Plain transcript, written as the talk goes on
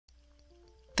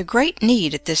The great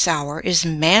need at this hour is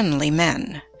manly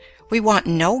men. We want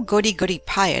no goody-goody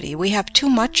piety, we have too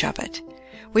much of it.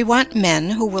 We want men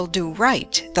who will do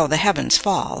right, though the heavens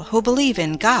fall, who believe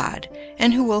in God,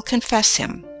 and who will confess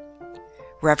Him.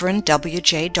 Reverend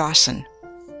W.J. Dawson.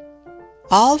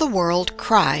 All the world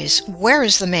cries, "Where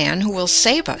is the man who will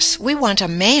save us? We want a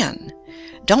man."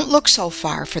 Don't look so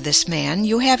far for this man,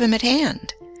 you have him at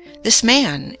hand. This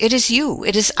man, it is you,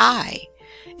 it is I,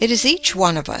 it is each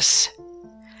one of us.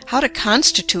 How to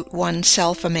constitute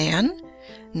oneself a man?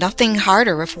 Nothing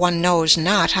harder if one knows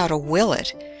not how to will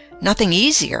it, nothing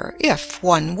easier if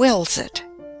one wills it.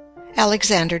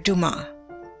 Alexander Dumor.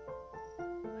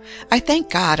 "I thank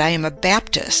God I am a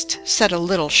Baptist," said a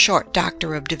little short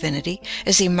doctor of divinity,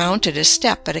 as he mounted a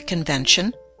step at a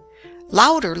convention.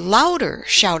 "Louder, louder!"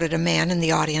 shouted a man in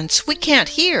the audience. "We can't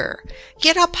hear."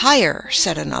 "Get up higher,"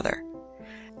 said another.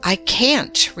 "I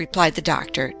can't," replied the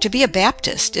doctor. "To be a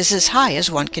Baptist is as high as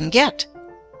one can get."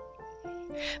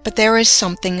 But there is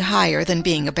something higher than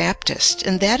being a Baptist,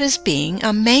 and that is being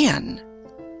a man.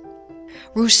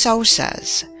 Russo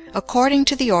says, "According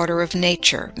to the order of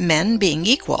nature, men being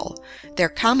equal, their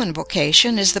common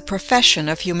vocation is the profession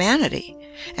of humanity,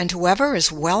 and whoever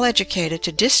is well educated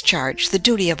to discharge the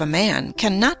duty of a man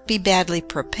cannot be badly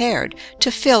prepared to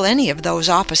fill any of those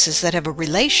offices that have a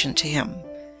relation to him.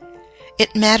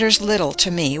 It matters little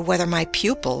to me whether my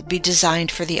pupil be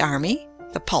designed for the army,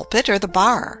 the pulpit, or the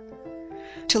bar.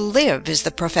 To live is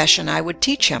the profession I would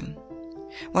teach him.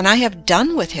 When I have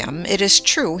done with him, it is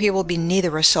true he will be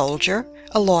neither a soldier,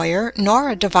 a lawyer, nor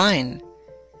a divine.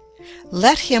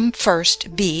 Let him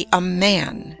first be a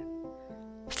man.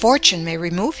 Fortune may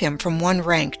remove him from one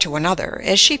rank to another,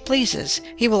 as she pleases,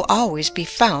 he will always be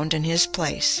found in his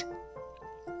place."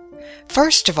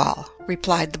 "First of all,"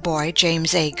 replied the boy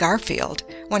James A. Garfield,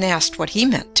 when asked what he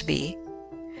meant to be,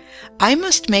 "I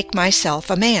must make myself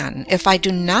a man. If I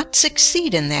do not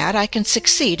succeed in that, I can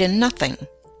succeed in nothing."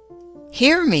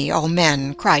 "Hear me, O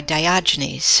men!" cried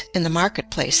Diogenes in the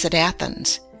marketplace at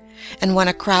Athens. And when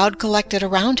a crowd collected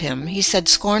around him, he said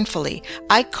scornfully,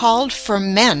 "I called for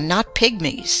men, not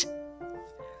pygmies."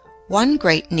 One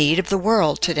great need of the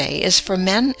world today is for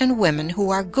men and women who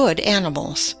are good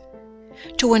animals.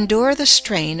 To endure the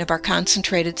strain of our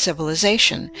concentrated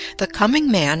civilization, the coming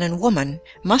man and woman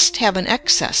must have an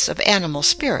excess of animal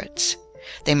spirits.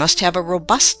 They must have a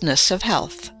robustness of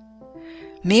health.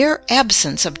 Mere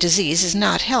absence of disease is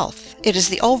not health. It is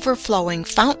the overflowing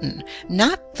fountain,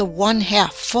 not the one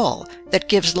half full, that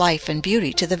gives life and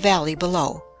beauty to the valley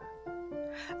below.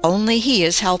 Only he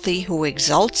is healthy who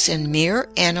exults in mere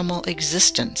animal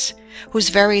existence, whose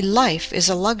very life is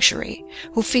a luxury,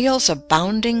 who feels a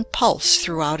bounding pulse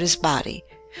throughout his body,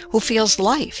 who feels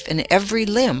life in every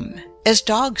limb, as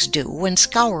dogs do when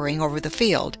scouring over the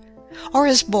field, or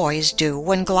as boys do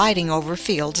when gliding over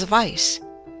fields of ice.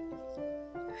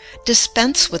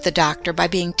 Dispense with the doctor by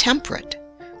being temperate,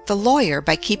 the lawyer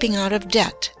by keeping out of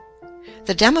debt,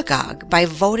 the demagogue by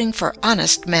voting for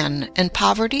honest men, and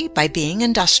poverty by being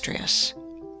industrious.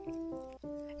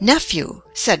 "Nephew,"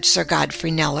 said Sir Godfrey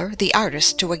Kneller, the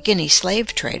artist, to a Guinea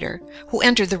slave trader, who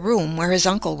entered the room where his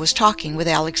uncle was talking with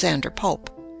Alexander Pope,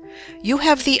 "you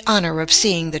have the honor of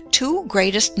seeing the two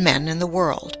greatest men in the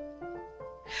world."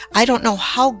 "I don't know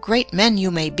how great men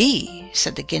you may be,"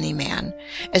 said the Guinea man,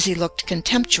 as he looked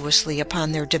contemptuously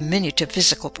upon their diminutive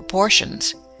physical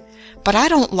proportions, "but I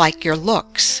don't like your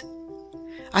looks.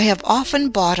 I have often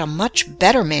bought a much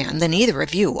better man than either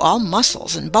of you, all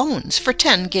muscles and bones, for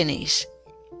 10 guineas.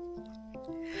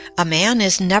 A man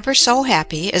is never so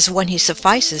happy as when he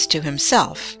suffices to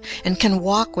himself, and can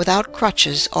walk without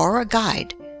crutches or a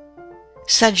guide.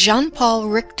 Said Jean-Paul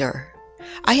Richter,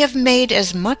 "I have made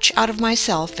as much out of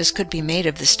myself as could be made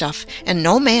of the stuff, and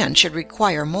no man should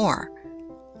require more."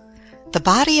 "The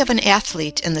body of an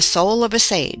athlete and the soul of a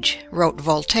sage," wrote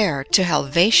Voltaire to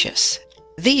Helvetius.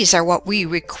 "These are what we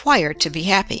require to be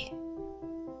happy."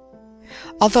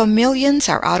 Although millions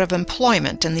are out of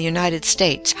employment in the United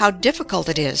States, how difficult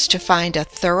it is to find a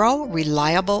thorough,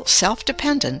 reliable,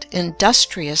 self-dependent,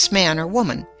 industrious man or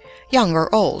woman, young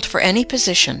or old, for any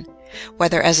position,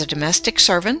 whether as a domestic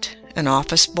servant, an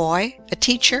office boy, a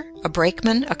teacher, a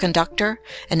brakeman, a conductor,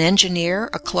 an engineer,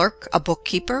 a clerk, a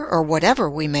bookkeeper, or whatever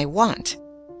we may want.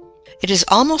 It is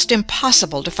almost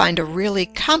impossible to find a really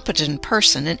competent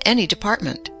person in any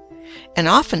department, and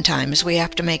oftentimes we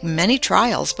have to make many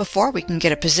trials before we can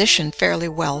get a position fairly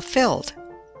well filled.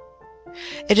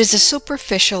 It is a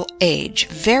superficial age.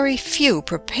 Very few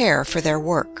prepare for their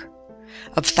work.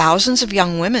 Of thousands of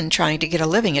young women trying to get a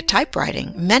living at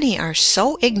typewriting, many are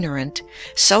so ignorant,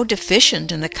 so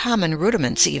deficient in the common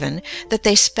rudiments even, that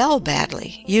they spell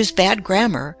badly, use bad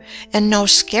grammar, and know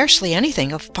scarcely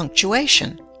anything of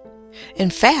punctuation. In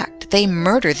fact, they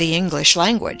murder the English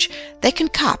language. They can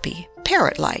copy,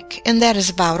 parrot-like, and that is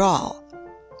about all.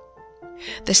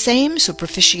 The same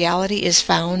superficiality is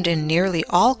found in nearly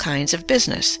all kinds of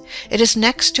business. It is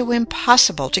next to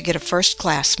impossible to get a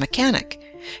first-class mechanic.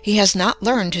 He has not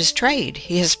learned his trade,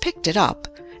 he has picked it up,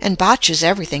 and botches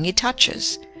everything he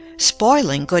touches,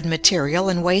 spoiling good material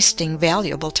and wasting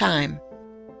valuable time.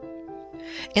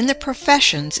 In the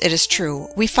professions, it is true,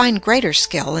 we find greater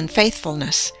skill and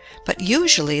faithfulness, but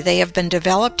usually they have been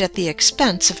developed at the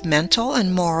expense of mental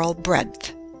and moral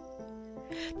breadth.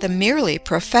 The merely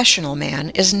professional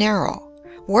man is narrow.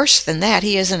 Worse than that,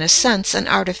 he is in a sense an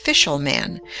artificial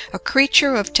man, a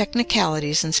creature of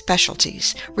technicalities and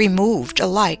specialties, removed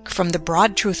alike from the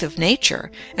broad truth of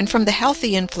nature and from the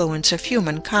healthy influence of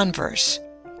human converse.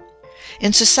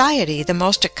 In society, the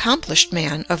most accomplished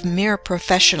man of mere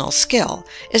professional skill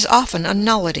is often a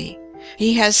nullity.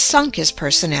 He has sunk his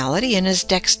personality in his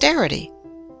dexterity.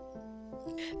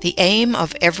 The aim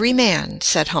of every man,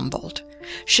 said Humboldt,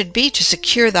 should be to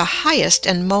secure the highest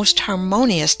and most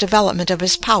harmonious development of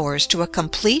his powers to a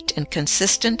complete and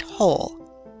consistent whole.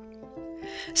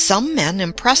 Some men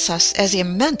impress us as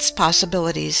immense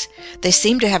possibilities. They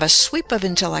seem to have a sweep of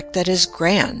intellect that is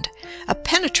grand, a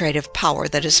penetrative power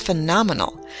that is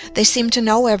phenomenal. They seem to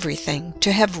know everything,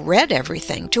 to have read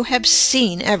everything, to have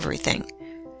seen everything.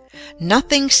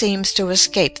 Nothing seems to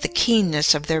escape the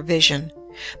keenness of their vision.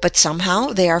 But somehow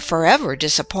they are forever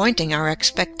disappointing our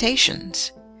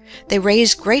expectations. They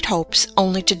raise great hopes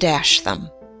only to dash them.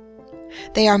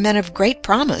 They are men of great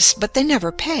promise, but they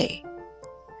never pay.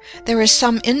 There is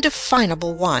some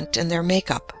indefinable want in their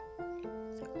make-up.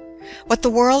 What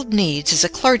the world needs is a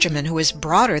clergyman who is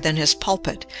broader than his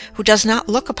pulpit, who does not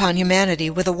look upon humanity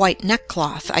with a white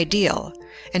neckcloth ideal,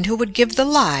 and who would give the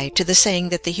lie to the saying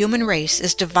that the human race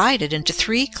is divided into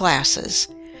three classes: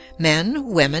 men,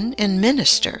 women, and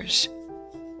ministers.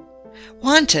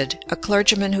 Wanted, a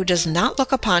clergyman who does not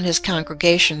look upon his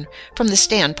congregation from the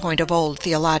standpoint of old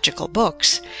theological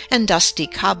books and dusty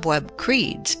cobweb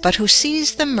creeds, but who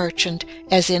sees the merchant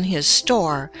as in his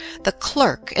store, the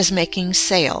clerk as making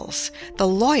sales, the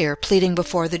lawyer pleading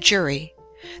before the jury,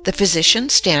 the physician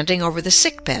standing over the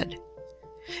sick-bed.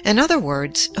 In other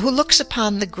words, who looks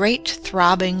upon the great,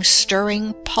 throbbing,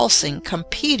 stirring, pulsing,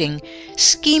 competing,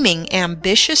 scheming,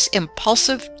 ambitious,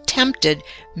 impulsive, tempted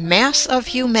mass of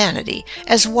humanity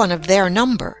as one of their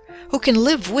number, who can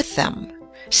live with them,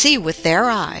 see with their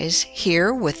eyes,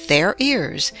 hear with their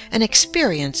ears, and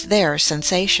experience their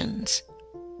sensations.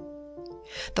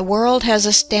 The world has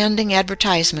a standing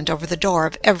advertisement over the door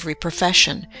of every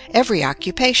profession, every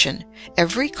occupation,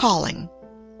 every calling.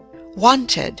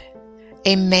 Wanted,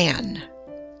 a man.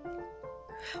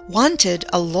 Wanted,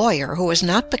 a lawyer who has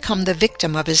not become the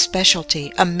victim of his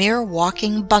specialty, a mere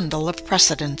walking bundle of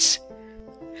precedents.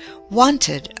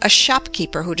 Wanted, a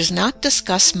shopkeeper who does not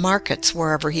discuss markets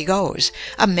wherever he goes.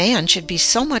 A man should be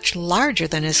so much larger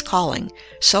than his calling,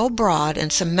 so broad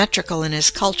and symmetrical in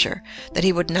his culture, that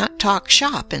he would not talk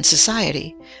shop in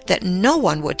society, that no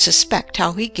one would suspect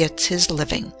how he gets his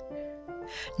living.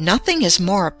 Nothing is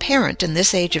more apparent in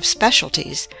this age of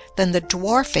specialties than the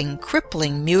dwarfing,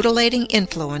 crippling, mutilating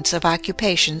influence of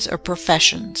occupations or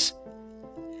professions.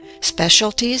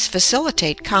 Specialties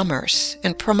facilitate commerce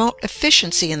and promote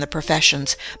efficiency in the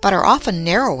professions, but are often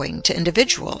narrowing to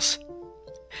individuals.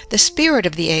 The spirit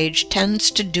of the age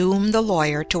tends to doom the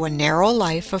lawyer to a narrow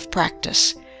life of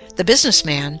practice, the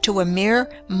businessman to a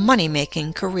mere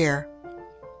money-making career.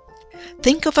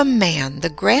 Think of a man, the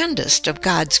grandest of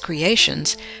God's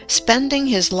creations, spending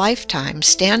his lifetime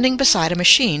standing beside a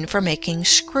machine for making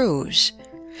screws.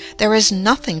 There is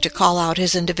nothing to call out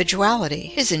his individuality,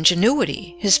 his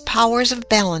ingenuity, his powers of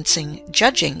balancing,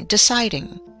 judging,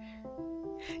 deciding.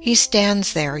 He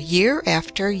stands there year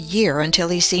after year until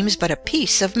he seems but a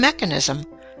piece of mechanism.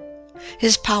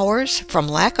 His powers, from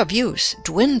lack of use,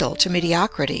 dwindle to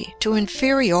mediocrity, to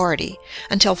inferiority,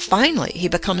 until finally he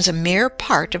becomes a mere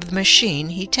part of the machine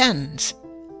he tends.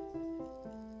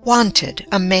 Wanted,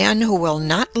 a man who will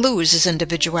not lose his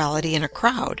individuality in a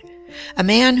crowd, a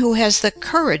man who has the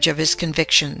courage of his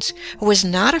convictions, who is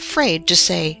not afraid to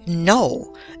say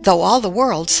no, though all the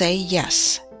world say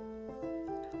yes.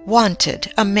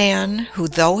 Wanted, a man who,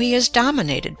 though he is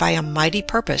dominated by a mighty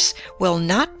purpose, will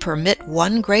not permit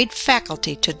one great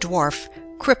faculty to dwarf,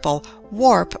 cripple,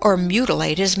 warp, or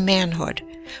mutilate his manhood,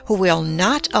 who will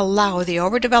not allow the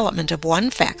overdevelopment of one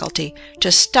faculty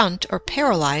to stunt or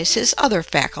paralyze his other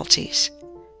faculties.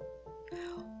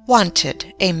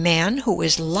 Wanted, a man who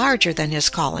is larger than his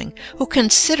calling, who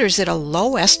considers it a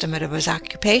low estimate of his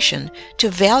occupation to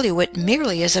value it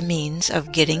merely as a means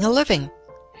of getting a living.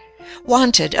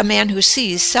 Wanted, a man who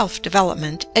sees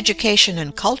self-development, education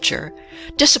and culture,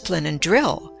 discipline and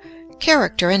drill,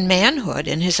 character and manhood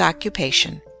in his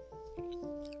occupation.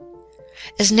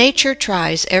 As nature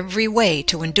tries every way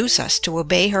to induce us to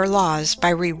obey her laws by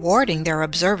rewarding their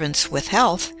observance with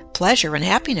health, pleasure, and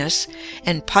happiness,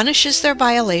 and punishes their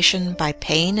violation by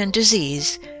pain and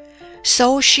disease,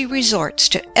 so she resorts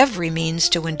to every means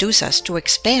to induce us to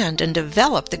expand and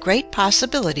develop the great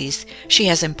possibilities she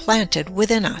has implanted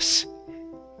within us.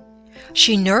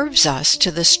 She nerves us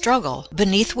to the struggle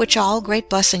beneath which all great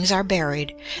blessings are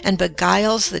buried, and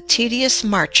beguiles the tedious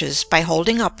marches by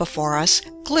holding up before us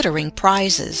glittering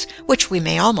prizes which we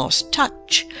may almost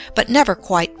touch, but never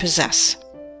quite possess.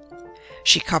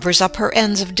 She covers up her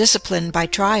ends of discipline by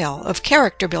trial, of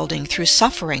character building through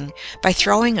suffering, by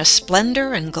throwing a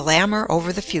splendor and glamour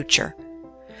over the future,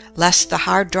 lest the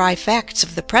hard dry facts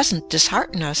of the present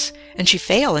dishearten us, and she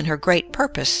fail in her great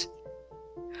purpose.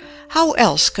 How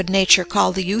else could nature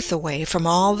call the youth away from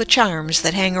all the charms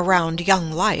that hang around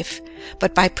young life,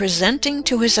 but by presenting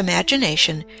to his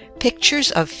imagination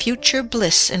pictures of future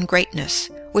bliss and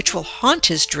greatness, which will haunt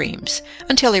his dreams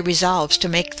until he resolves to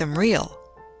make them real?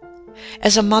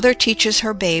 As a mother teaches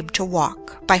her babe to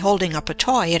walk by holding up a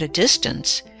toy at a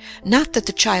distance, not that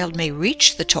the child may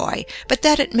reach the toy, but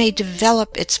that it may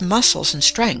develop its muscles and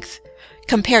strength,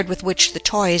 compared with which the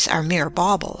toys are mere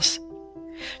baubles.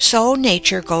 So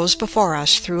nature goes before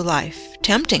us through life,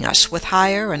 tempting us with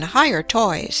higher and higher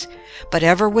toys, but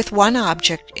ever with one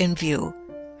object in view,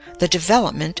 the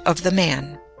development of the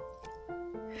man.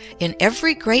 In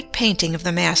every great painting of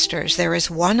the masters there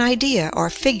is one idea or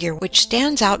figure which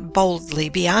stands out boldly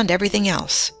beyond everything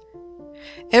else.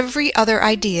 Every other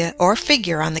idea or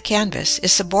figure on the canvas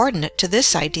is subordinate to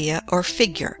this idea or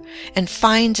figure, and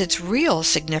finds its real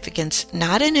significance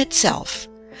not in itself,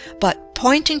 but,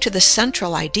 pointing to the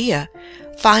central idea,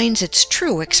 finds its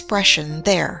true expression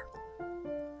there.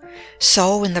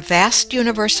 So in the vast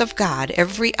universe of God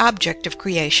every object of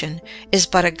creation is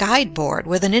but a guide-board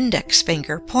with an index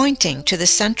finger pointing to the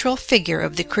central figure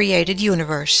of the created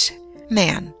universe,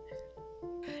 man.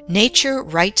 Nature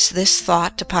writes this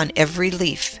thought upon every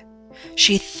leaf.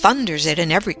 She thunders it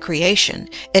in every creation.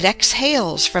 It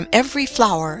exhales from every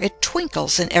flower. It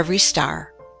twinkles in every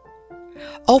star.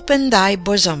 Open thy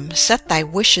bosom, set thy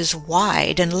wishes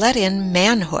wide, and let in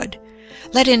manhood,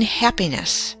 let in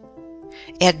happiness.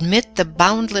 Admit the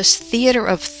boundless theater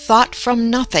of thought from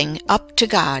nothing up to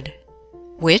God,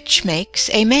 which makes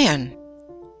a man.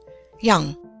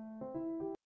 Young.